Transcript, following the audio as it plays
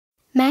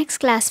Maths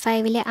class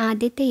 5-ലെ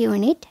ആദ്യത്തെ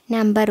unit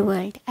number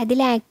world.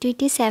 അതിലെ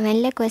activity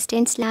 7-ലെ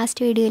questions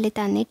last വീഡിയോയിൽ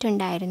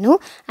തന്നിട്ടുണ്ടായിരുന്നു.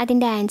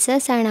 അതിൻ്റെ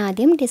ആൻസേഴ്സാണ്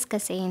ആദ്യം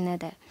ഡിസ്കസ്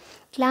ചെയ്യുന്നത്.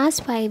 ക്ലാസ്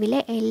 5-ലെ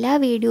എല്ലാ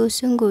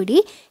വീഡിയോസും കൂടി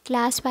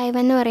ക്ലാസ് 5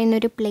 എന്ന്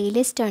പറയുന്നൊരു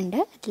പ്ലേലിസ്റ്റ് ഉണ്ട്,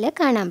 അതിൽ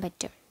കാണാൻ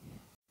പറ്റും.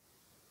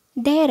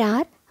 There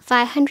are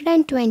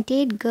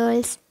 528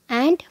 girls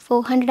and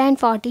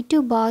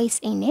 442 boys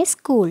in a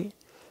school.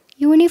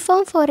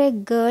 Uniform for a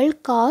girl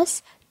costs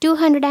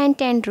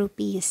 210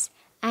 rupees.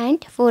 And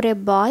for a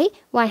boy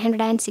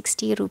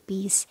 160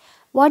 rupees.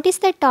 What is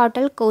the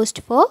total cost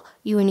for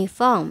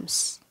uniforms?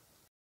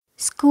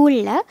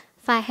 സ്കൂളിൽ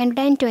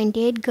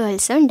 528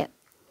 ഗേൾസ് ഉണ്ട്.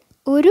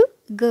 ഒരു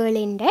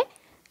ഗേളിൻ്റെ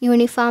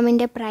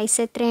യൂണിഫോമിൻ്റെ പ്രൈസ്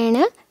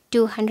എത്രയാണ്?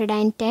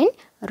 210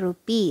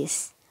 rupees.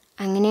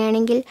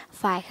 അങ്ങനെയാണെങ്കിൽ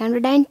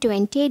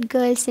 528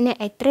 ഗേൾസിന്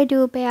എത്ര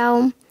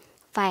രൂപയാവും?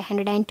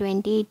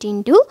 528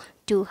 into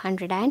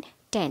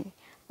 210.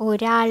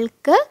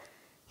 ഒരാൾക്ക്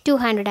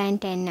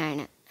 210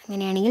 ആണ്.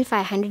 അങ്ങനെയാണെങ്കിൽ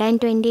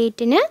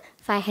 528ന്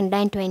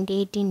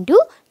 528 ഇൻറ്റു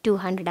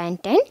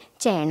 210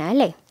 ചെയ്യണം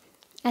അല്ലേ?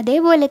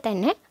 അതേപോലെ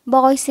തന്നെ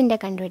ബോയ്സിൻ്റെ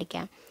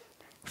കണ്ടുപിടിക്കാം.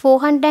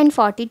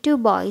 442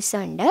 ബോയ്സ്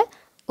ഉണ്ട്.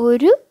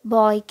 ഒരു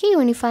ബോയ്ക്ക്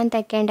യൂണിഫോം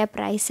തയ്ക്കേണ്ട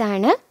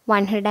പ്രൈസാണ്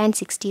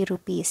 160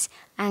 rupees.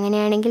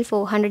 അങ്ങനെയാണെങ്കിൽ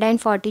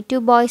 442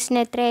 ബോയ്സിന്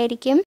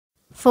എത്രയായിരിക്കും?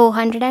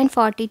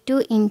 442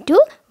 into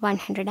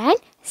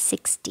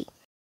 160.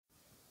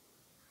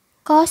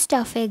 Cost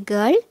of A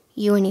girl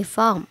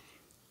uniform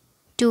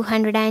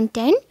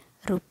 210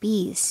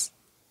 rupees.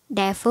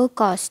 Therefore,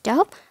 cost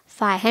of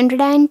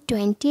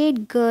 528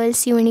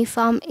 girls'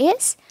 uniform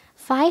is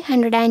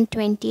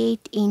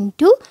 528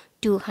 into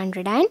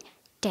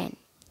 210.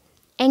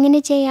 എങ്ങനെ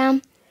ചെയ്യാം?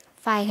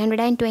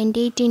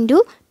 528 into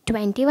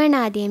 21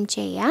 ആദ്യം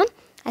ചെയ്യാം.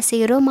 ആ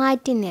 0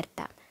 മാറ്റി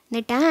നിർത്താം.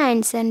 എന്നിട്ട് ആ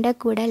ആൻസറിൻ്റെ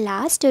കൂടെ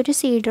ലാസ്റ്റ് ഒരു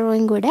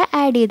സീറോയും കൂടെ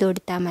ആഡ് ചെയ്ത്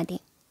കൊടുത്താൽ മതി.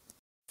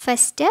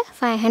 First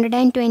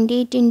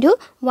 528 into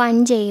 1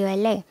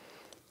 ചെയ്യുമല്ലേ?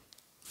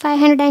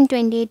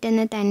 528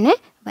 എന്ന് തന്നെ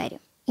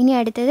വരും. ഇനി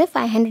അടുത്തത്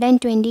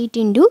 528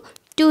 into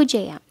 2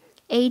 ചെയ്യാം.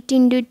 8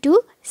 into 2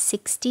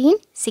 16.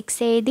 6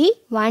 എഴുതി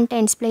 1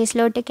 tens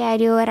പ്ലേസിലോട്ട്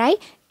ക്യാരി ഓവറായി.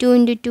 2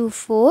 into 2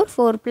 4.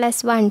 4 plus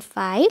 1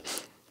 5.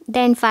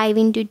 Then 5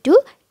 into 2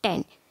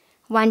 10.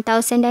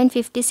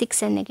 1056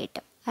 എന്ന്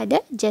കിട്ടും. അത്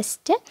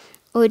ജസ്റ്റ്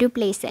ഒരു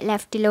പ്ലേസ്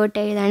ലെഫ്റ്റിലോട്ട്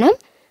എഴുതണം.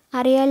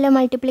 അറിയാമല്ലോ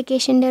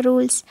മൾട്ടിപ്ലിക്കേഷൻ്റെ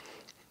റൂൾസ്.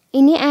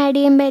 ഇനി ആഡ്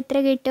ചെയ്യുമ്പോൾ എത്ര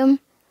കിട്ടും?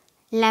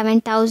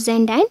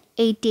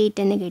 11,088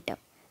 എന്ന് കിട്ടും.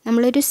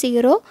 നമ്മളൊരു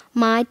 0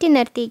 മാറ്റി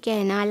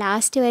നിർത്തിയിരിക്കുകയായിരുന്നു. ആ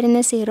ലാസ്റ്റ് വരുന്ന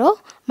 0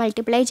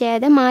 മൾട്ടിപ്ലൈ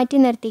ചെയ്യാതെ മാറ്റി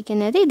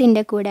നിർത്തിക്കുന്നത്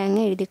ഇതിൻ്റെ കൂടെ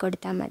അങ്ങ് എഴുതി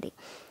കൊടുത്താൽ മതി.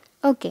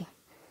 ഓക്കെ.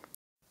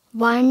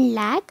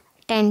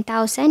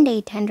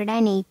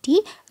 1,10,880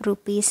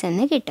 rupees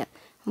എന്ന് കിട്ടും.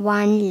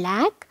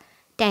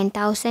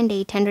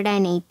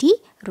 1,10,880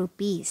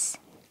 rupees.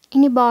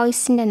 ഇനി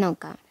ബോയ്സിൻ്റെ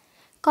നോക്കാം.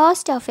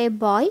 Cost of A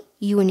boy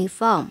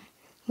uniform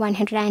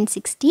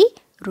 160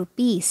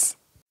 rupees.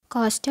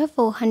 Cost of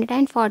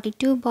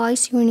 442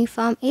 boys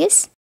uniform is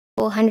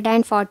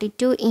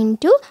 442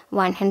 into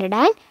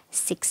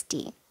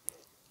 160.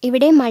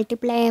 ഇവിടെ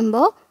മൾട്ടിപ്ലൈ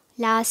ചെയ്യുമ്പോൾ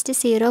ലാസ്റ്റ്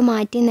 0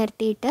 മാറ്റി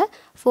നിർത്തിയിട്ട്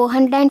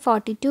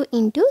 442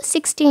 into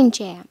 16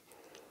 ചെയ്യാം.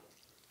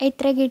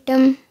 എത്ര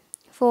കിട്ടും?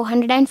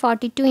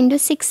 442 into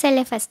 6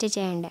 അല്ലേ ഫസ്റ്റ്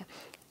ചെയ്യേണ്ടത്.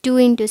 2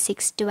 into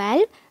 6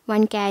 12.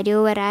 1 ക്യാരി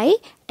ഓവറായി.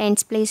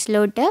 Tense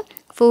പ്ലേസിലോട്ട്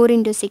 4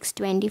 into 6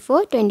 24.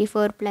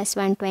 24 plus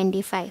 1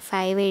 25.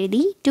 5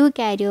 എഴുതി 2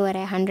 ക്യാരി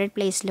ഓവറായി 100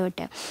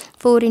 പ്ലേസിലോട്ട്.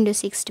 4 into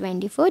 6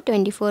 24.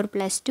 24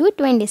 plus 2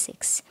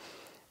 26.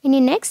 ഇനി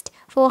നെക്സ്റ്റ്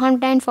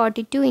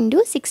 442 into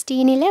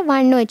 16-ൽ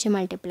 1 വെച്ച്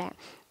മൾട്ടിപ്ലൈ.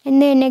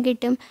 എന്ത് തന്നെ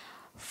കിട്ടും?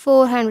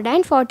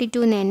 442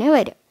 എന്ന് തന്നെ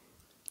വരും.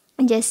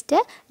 ജസ്റ്റ്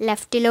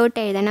ലെഫ്റ്റിലോട്ട്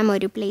എഴുതണം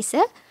ഒരു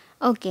പ്ലേസ്.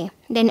 ഓക്കെ.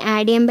 ദെൻ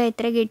ആഡ് ചെയ്യുമ്പോൾ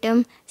എത്ര കിട്ടും?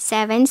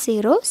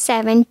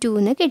 7072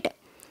 എന്ന് കിട്ടും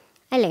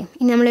അല്ലേ?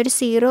 ഇനി നമ്മളൊരു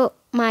 0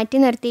 മാറ്റി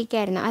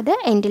നിർത്തിയിരിക്കുകയായിരുന്നു, അത്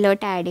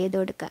എൻഡിലോട്ട് ആഡ് ചെയ്ത്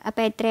കൊടുക്കുക.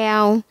 അപ്പോൾ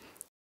എത്രയാവും?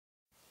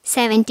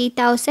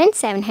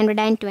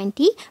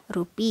 70,720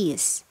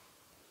 rupees.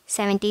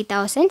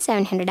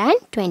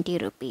 70,720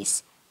 rupees.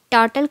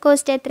 ടോട്ടൽ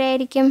കോസ്റ്റ്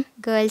എത്രയായിരിക്കും?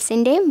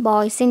 ഗേൾസിൻ്റെയും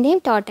ബോയ്സിൻ്റെയും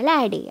ടോട്ടൽ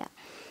ആഡ് ചെയ്യുക.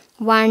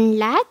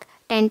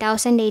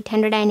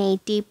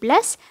 1,10,880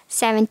 പ്ലസ്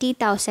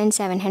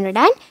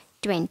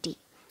 70,720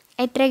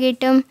 എത്ര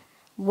കിട്ടും?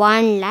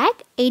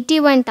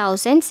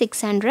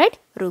 1,81,600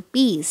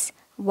 rupees.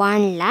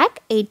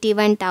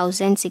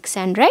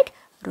 1,81,600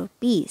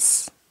 rupees.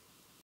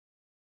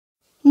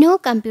 No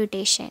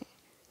computation.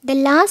 The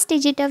last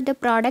digit of the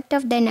product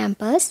of the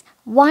numbers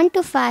 1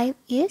 to 5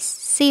 is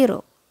 0.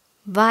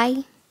 Why?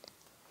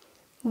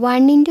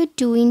 1 into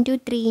 2 into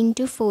 3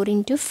 into 4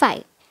 into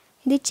 5.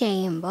 ഇത്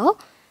ചെയ്യുമ്പോൾ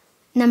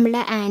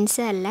നമ്മുടെ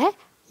ആൻസറിൽ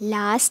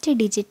ലാസ്റ്റ്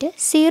ഡിജിറ്റ്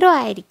 0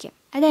 ആയിരിക്കും.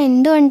 അത്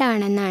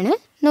എന്തുകൊണ്ടാണെന്നാണ്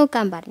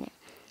നോക്കാൻ പറഞ്ഞത്.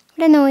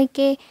 ഇവിടെ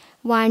നോക്കിക്കേ.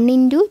 1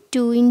 into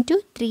 2 into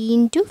 3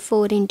 into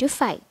 4 into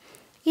 5.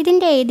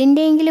 ഇതിൻ്റെ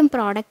ഏതിൻ്റെയെങ്കിലും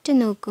പ്രോഡക്റ്റ്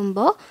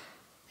നോക്കുമ്പോൾ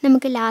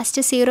നമുക്ക്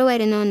ലാസ്റ്റ് 0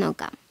 വരുന്നോ എന്ന്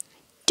നോക്കാം.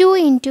 2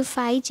 into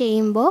 5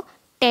 ചെയ്യുമ്പോൾ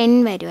 10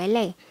 വരും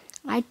അല്ലേ?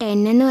 ആ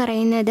 10 എന്ന്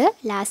പറയുന്നത്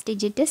ലാസ്റ്റ്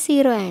ഡിജിറ്റ്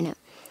 0 ആണ്.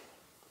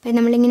 അപ്പോൾ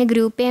നമ്മളിങ്ങനെ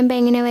ഗ്രൂപ്പ് ചെയ്യുമ്പോൾ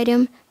എങ്ങനെ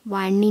വരും?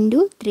 1 ഇൻറ്റു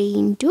 3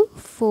 ഇൻറ്റു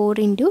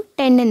 4 ഇൻറ്റു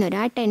 10 എന്ന് വരും.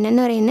 ആ 10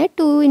 എന്ന് പറയുന്നത്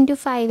 2 ഇൻറ്റു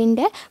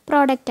 5ൻ്റെ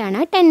പ്രോഡക്റ്റാണ്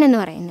ആ 10 എന്ന്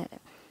പറയുന്നത്.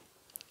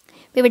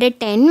 അപ്പോൾ ഇവിടെ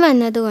 10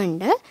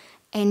 വന്നതുകൊണ്ട്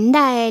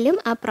എന്തായാലും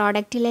ആ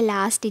പ്രോഡക്റ്റിലെ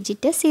ലാസ്റ്റ്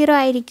ഡിജിറ്റ് 0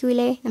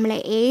 ആയിരിക്കൂലേ. നമ്മൾ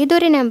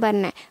ഏതൊരു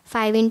നമ്പറിനെ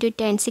 5 ഇൻറ്റു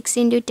 10 6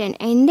 ഇൻറ്റു 10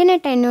 എന്തിനെ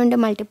 10 കൊണ്ട്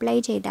മൾട്ടിപ്ലൈ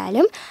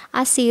ചെയ്താലും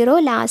ആ 0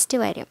 ലാസ്റ്റ്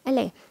വരും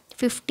അല്ലേ.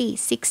 50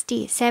 60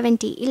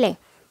 70 ഇല്ലേ.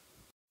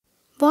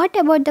 What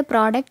about the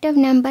product of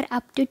number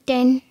up to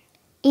 10?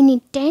 ഇനി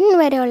 10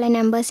 വരെയുള്ള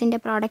നമ്പേഴ്സിൻ്റെ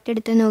പ്രോഡക്റ്റ്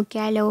എടുത്ത്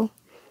നോക്കിയാലോ.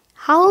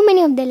 How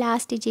many of the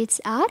last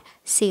digits R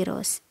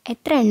zeros?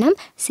 എത്ര എണ്ണം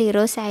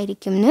സീറോസ്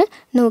ആയിരിക്കും എന്ന്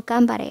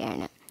നോക്കാൻ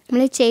പറയാണ്.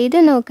 നമ്മൾ ചെയ്ത്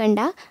നോക്കണ്ട,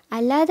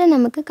 അല്ലാതെ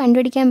നമുക്ക്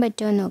കണ്ടുപിടിക്കാൻ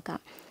പറ്റുമോ നോക്കാം.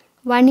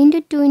 1 ഇൻറ്റു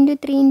 2 ഇൻറ്റു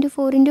 3 ഇൻറ്റു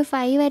 4 ഇൻറ്റു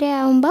 5 വരെ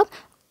ആകുമ്പം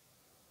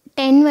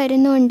 10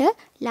 വരുന്നുണ്ട്.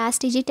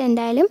 ലാസ്റ്റ് ഡിജിറ്റ്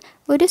എന്തായാലും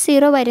ഒരു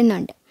 0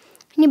 വരുന്നുണ്ട്.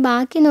 ഇനി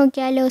ബാക്കി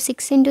നോക്കിയാലോ.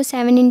 6 ഇൻറ്റു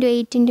 7 ഇൻറ്റു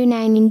 8 ഇൻറ്റു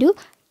 9 ഇൻറ്റു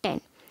 10.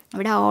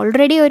 അവിടെ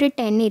ഓൾറെഡി ഒരു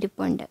 10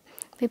 ഇരിപ്പുണ്ട്.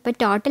 അപ്പോൾ ഇപ്പോൾ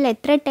ടോട്ടൽ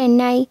എത്ര 10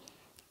 ആയി?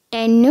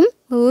 10ഉം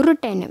ഒരു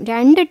 10ഉം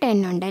 2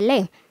 10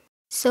 ഉണ്ടല്ലേ.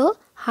 സോ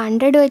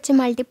 100 വെച്ച്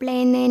മൾട്ടിപ്ലൈ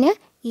ചെയ്യുന്നതിന്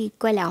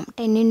ഈക്വൽ ആവും.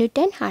 10 ഇൻറ്റു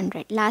 10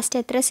 100. ലാസ്റ്റ്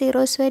എത്ര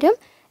സീറോസ് വരും?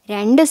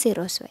 2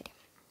 സീറോസ് വരും.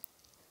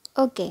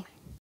 ഓക്കെ.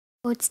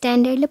 ഫോർത്ത്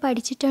സ്റ്റാൻഡേർഡിൽ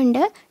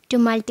പഠിച്ചിട്ടുണ്ട്. To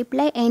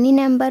multiply any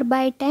number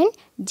by 10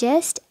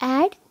 just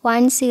add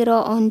 1 0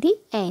 on the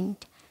end.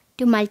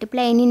 To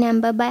multiply any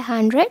number by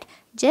 100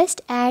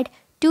 just add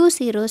 2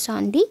 zeros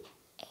on the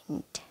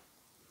end.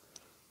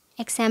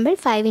 Example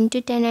 5 into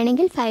 10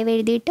 ആണെങ്കിൽ 5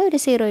 എഴുതിയിട്ട് ഒരു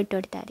 0 ഇട്ട്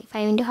കൊടുത്താൽ മതി.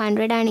 5 ഇൻറ്റു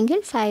 100 ആണെങ്കിൽ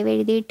 5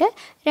 എഴുതിയിട്ട്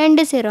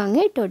 2 0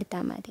 അങ്ങ് ഇട്ട്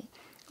കൊടുത്താൽ മതി.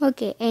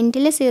 ഓക്കെ.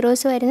 എൻഡിൽ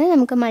സീറോസ് വരുന്നത്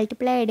നമുക്ക്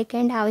മൾട്ടിപ്ലൈ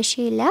എടുക്കേണ്ട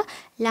ആവശ്യമില്ല.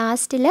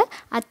 ലാസ്റ്റിൽ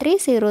അത്രയും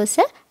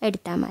സീറോസ്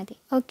എടുത്താൽ മതി.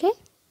 Okay.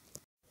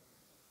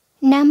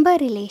 Number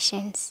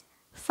relations.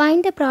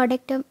 Find the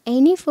product of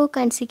any 4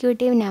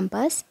 consecutive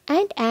numbers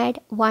and add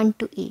 1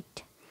 to it.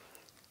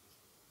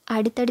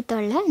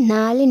 അടുത്തടുത്തുള്ള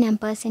 4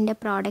 നമ്പേഴ്സിൻ്റെ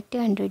product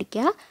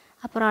കണ്ടുപിടിക്കുക.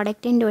 ആ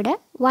പ്രോഡക്റ്റിൻ്റെ കൂടെ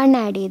 1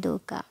 ആഡ് ചെയ്ത്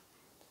നോക്കുക.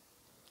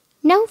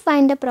 Now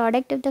find the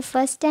product of the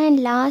first and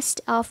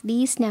last of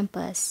these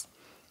numbers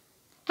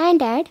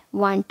and add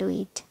 1 to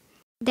it.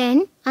 Then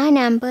ആ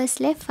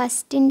നമ്പേഴ്സിലെ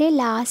ഫസ്റ്റിൻ്റെ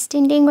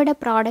ലാസ്റ്റിൻ്റെയും കൂടെ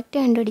product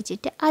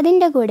കണ്ടുപിടിച്ചിട്ട്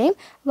അതിൻ്റെ കൂടെയും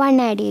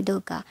 1 ആഡ് ചെയ്ത്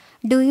നോക്കുക.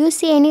 Do you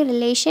C any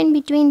relation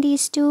between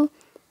these two?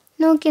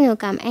 നോക്കി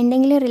നോക്കാം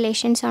എന്തെങ്കിലും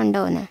റിലേഷൻസ്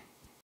ഉണ്ടോ എന്ന്.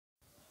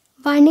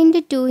 1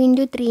 into 2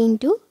 into 3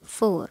 into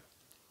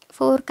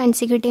 4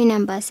 consecutive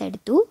numbers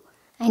എടുത്തു.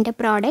 അതിൻ്റെ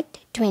പ്രോഡക്റ്റ്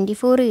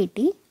 24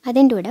 കിട്ടി.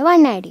 അതിൻ്റെ കൂടെ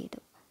 1 ആഡ് ചെയ്തു.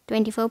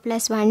 24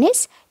 + 1 is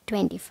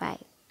 25.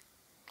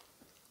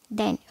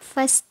 ദെൻ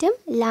ഫസ്റ്റും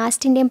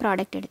ലാസ്റ്റിൻ്റെയും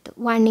പ്രോഡക്റ്റ് എടുത്തു.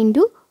 1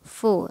 ഇൻറ്റു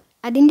 4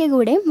 അതിൻ്റെ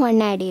കൂടെയും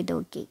 1 ആഡ് ചെയ്ത്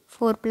നോക്കി.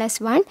 4 +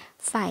 1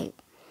 5.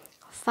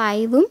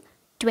 5ഉം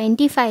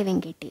 25ഉം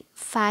കിട്ടി.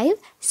 5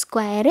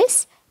 സ്ക്വയർ is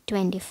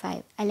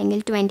 25 അല്ലെങ്കിൽ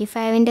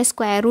 25ൻ്റെ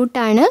സ്ക്വയർ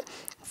റൂട്ടാണ്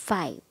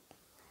 5.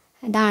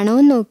 അതാണോ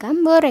എന്ന് നോക്കാം.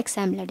 വേറെ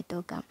എക്സാമ്പിൾ എടുത്ത്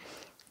നോക്കാം.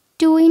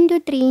 2 ഇൻറ്റു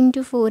 3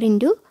 ഇൻറ്റു 4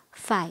 ഇൻറ്റു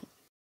 5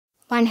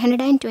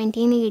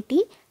 120 കിട്ടി.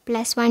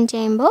 +1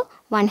 ചെയ്യുമ്പോൾ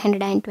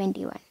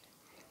 121.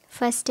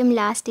 ഫസ്റ്റും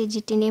ലാസ്റ്റ്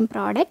ഡിജിറ്റിൻ്റെയും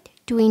പ്രോഡക്റ്റ്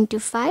 2 ഇൻറ്റു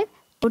 5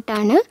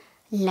 റൂട്ടാണ്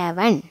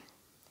 11.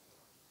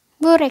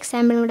 വേറെ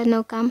എക്സാമ്പിൾ കൂടെ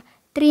നോക്കാം.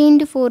 3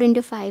 ഇൻറ്റു 4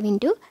 ഇൻറ്റു 5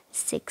 ഇൻറ്റു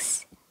 6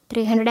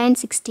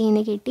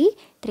 316 കിട്ടി.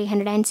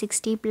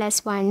 360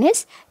 + 1 is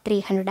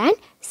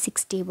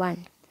 361.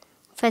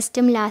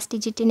 ഫസ്റ്റും last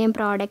ഡിജിറ്റിൻ്റെയും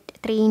product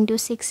 3 into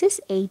 6 is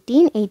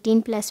 18.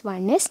 18 +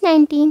 1 is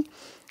 19.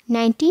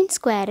 19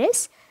 square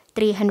is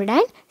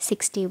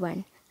 361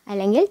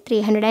 അല്ലെങ്കിൽ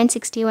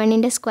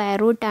 361ൻ്റെ സ്ക്വയർ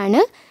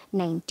റൂട്ടാണ്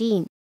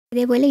 19.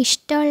 ഇതേപോലെ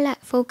ഇഷ്ടമുള്ള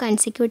 4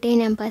 കൺസിക്യൂട്ടീവ്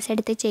നമ്പേഴ്സ്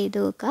എടുത്ത് ചെയ്ത്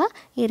നോക്കുക.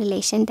 ഈ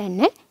റിലേഷൻ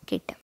തന്നെ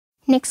കിട്ടും.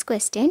 Next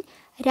question.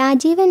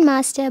 Rajeevan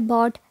master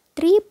boat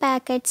 3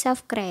 packets of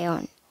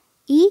crayon,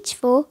 each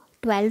for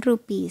 12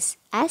 rupees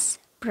as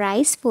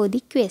price for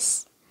the quiz.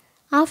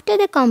 After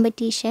the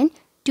competition,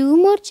 2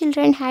 more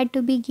children had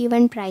to be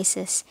given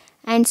prizes,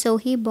 and so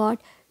he bought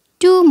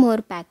 2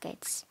 more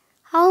packets.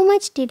 How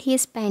much did he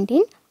spend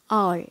in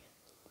all?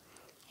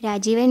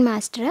 Rajeevan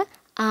master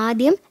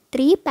ആദ്യം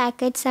 3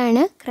 packets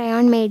ആണ്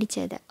crayon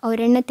മേടിച്ചത്.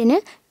 ഒരെണ്ണത്തിന്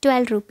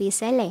 12 rupees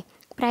അല്ലേ,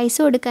 price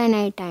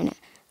കൊടുക്കാനായിട്ടാണ്.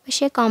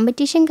 പക്ഷേ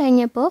competition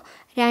കഴിഞ്ഞപ്പോൾ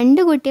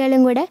 2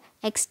 കുട്ടികളും കൂടെ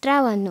extra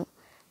വന്നു.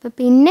 അപ്പോൾ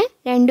പിന്നെ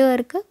 2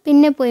 പേർക്ക്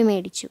പിന്നെ പോയി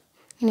മേടിച്ചു.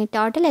 ഇനി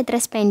ടോട്ടൽ എത്ര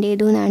സ്പെൻഡ്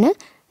ചെയ്തു എന്നാണ്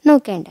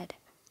നോക്കേണ്ടത്.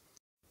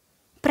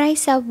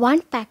 Price of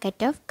 1 packet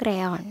of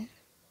crayon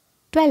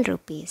 12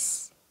 rupees.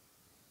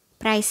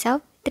 Price of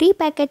 3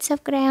 packets of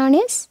crayon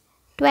is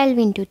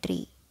 12 into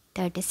 3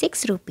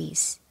 36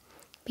 rupees.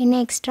 പിന്നെ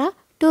എക്സ്ട്രാ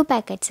 2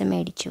 packets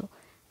മേടിച്ചു.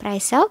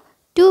 Price of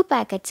 2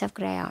 packets of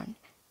crayon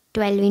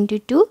 12 into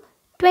 2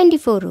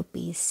 24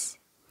 rupees.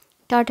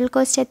 Total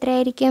cost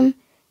എത്രയായിരിക്കും?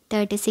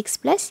 36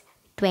 +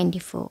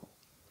 24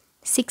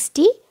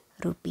 60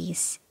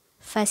 rupees.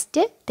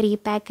 ഫസ്റ്റ് 3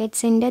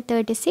 packetsൻ്റെ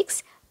 36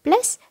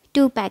 +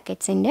 2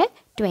 packetsൻ്റെ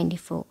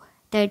 24.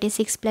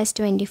 36 +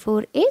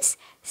 24 is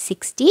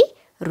 60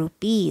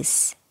 rupees.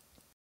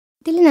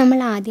 ഇതിൽ നമ്മൾ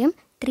ആദ്യം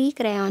 3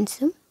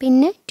 crayonsഉം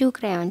പിന്നെ 2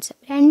 crayonsഉം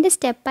 2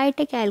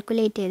 സ്റ്റെപ്പായിട്ട്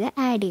കാൽക്കുലേറ്റ് ചെയ്ത്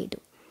ആഡ് ചെയ്തു.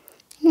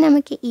 ഇനി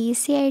നമുക്ക്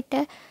ഈസി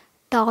ആയിട്ട്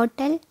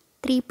ടോട്ടൽ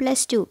 3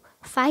 + 2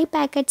 5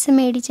 പാക്കറ്റ്സ്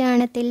മേടിച്ച്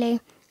കാണത്തില്ലേ?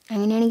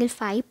 അങ്ങനെയാണെങ്കിൽ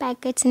 5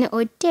 പാക്കറ്റ്സിന്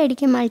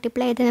ഒറ്റയടിക്ക്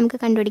മൾട്ടിപ്ലൈ ചെയ്ത് നമുക്ക്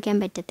കണ്ടുപിടിക്കാൻ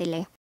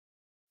പറ്റത്തില്ലേ?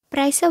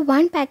 Price of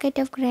 1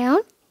 packet of crayon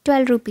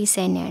 12 rupees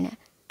തന്നെയാണ്.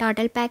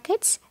 Total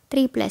packets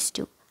 3 +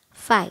 2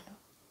 5.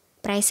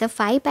 Price of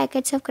 5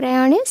 packets of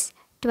crayon is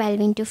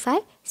 12 ×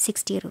 5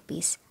 60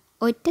 rupees.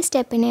 ഒറ്റ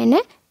സ്റ്റെപ്പിന്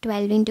തന്നെ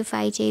 12 ×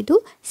 5 ചെയ്തു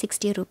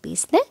 60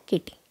 rupees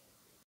കിട്ടി.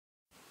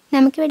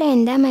 നമുക്കിവിടെ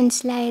എന്താ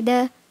മനസ്സിലായത്?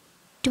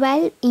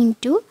 12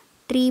 ×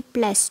 3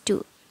 + 2.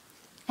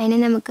 അതിന്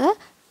നമുക്ക്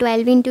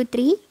 12 ×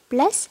 3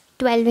 +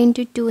 12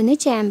 × 2 എന്ന്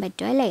ചെയ്യാൻ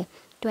പറ്റും അല്ലേ?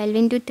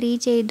 12 × 3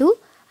 ചെയ്തു,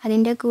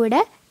 അതിൻ്റെ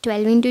കൂടെ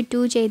 12 ×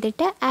 2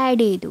 ചെയ്തിട്ട്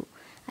ആഡ് ചെയ്തു.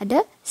 അത്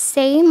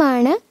സെയിം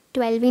ആണ്,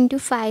 12 ×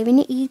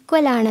 5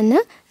 ഈക്വൽ ആണെന്ന്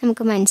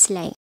നമുക്ക്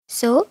മനസ്സിലായി.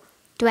 സോ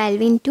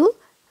 12 ×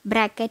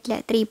 ബ്രാക്കറ്റിൽ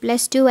 3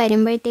 + 2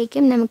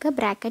 വരുമ്പോഴത്തേക്കും നമുക്ക്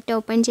ബ്രാക്കറ്റ്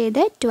ഓപ്പൺ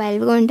ചെയ്ത്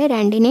 12 കൊണ്ട്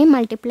രണ്ടിനെയും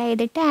മൾട്ടിപ്ലൈ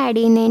ചെയ്തിട്ട് ആഡ്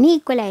ചെയ്യുന്നതിന്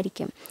ഈക്വൽ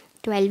ആയിരിക്കും.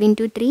 12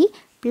 × 3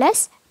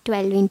 +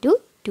 12 ×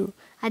 2.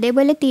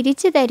 അതേപോലെ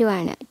തിരിച്ച്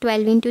തരുവാണ്.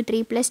 12 ×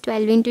 3 +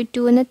 12 ×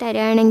 2 എന്ന്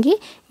തരുവാണെങ്കിൽ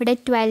ഇവിടെ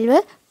 12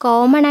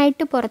 കോമൺ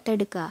ആയിട്ട്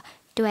പുറത്തെടുക്കുക.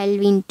 12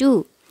 × 2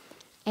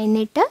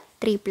 എന്നിട്ട്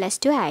 3 +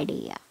 2 ആഡ്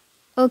ചെയ്യുക.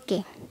 ഓക്കെ.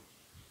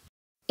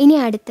 ഇനി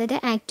അടുത്തത്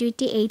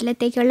ആക്ടിവിറ്റി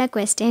 8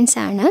 ക്വസ്റ്റ്യൻസ്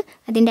ആണ്.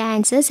 അതിൻ്റെ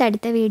ആൻസേഴ്സ്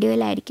അടുത്ത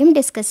വീഡിയോയിലായിരിക്കും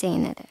ഡിസ്കസ്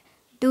ചെയ്യുന്നത്.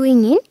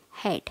 Doing in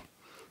head.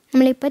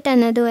 നമ്മളിപ്പോൾ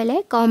തന്നതുപോലെ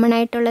കോമൺ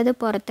ആയിട്ടുള്ളത്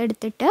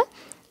പുറത്തെടുത്തിട്ട്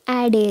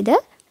ആഡ് ചെയ്ത്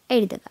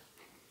എഴുതുക.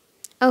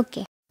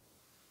 Okay.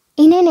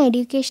 In an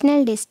educational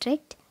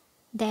district,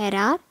 there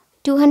are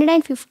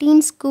 215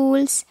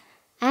 schools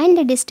and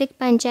the district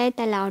panchayat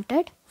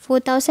allotted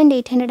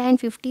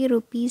 4,850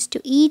 rupees to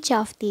each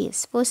of these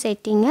for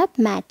setting up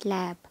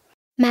MATLAB.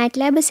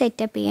 MATLAB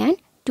setup ചെയ്യാൻ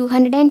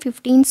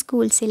 215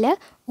 സ്കൂൾസിൽ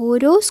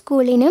ഓരോ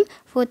സ്കൂളിനും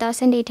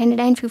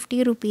 4,850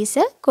 rupees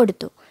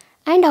കൊടുത്തു.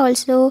 And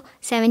also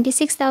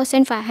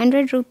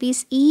 76,500 rupees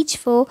each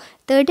for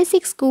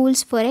 36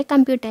 schools for a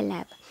computer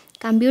lab.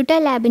 Computer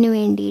ലാബിന്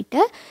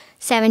വേണ്ടിയിട്ട്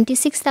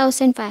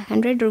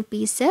 76,500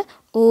 rupees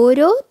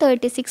ഓരോ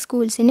 36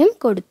 സ്കൂൾസിനും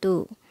കൊടുത്തു.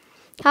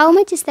 How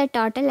much is the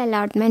total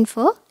allotment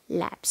for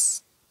labs?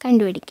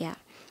 കണ്ടുപിടിക്കുക.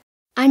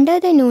 Under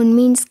the non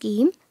mean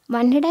scheme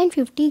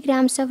 150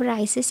 grams of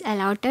rice is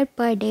allotted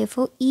per day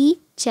for each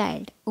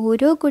child.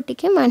 ഓരോ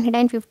കുട്ടിക്കും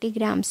 150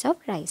 grams of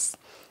rice.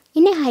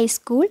 In a high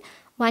school,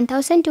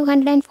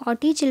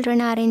 1,240 children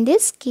are in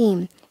this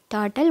scheme.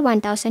 Total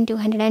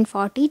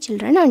 1,240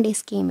 children on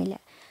this scheme.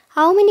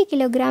 How many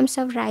kilograms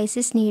of rice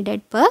is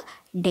needed per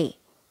day?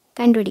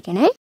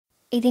 കണ്ടുപിടിക്കണേ.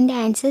 ഇതിൻ്റെ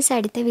answers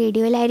അടുത്ത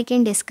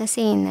വീഡിയോയിലായിരിക്കും discuss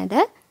ചെയ്യുന്നത്.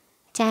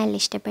 Channel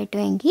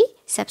ഇഷ്ടപ്പെട്ടുവെങ്കിൽ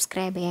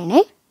subscribe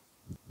ചെയ്യണേ.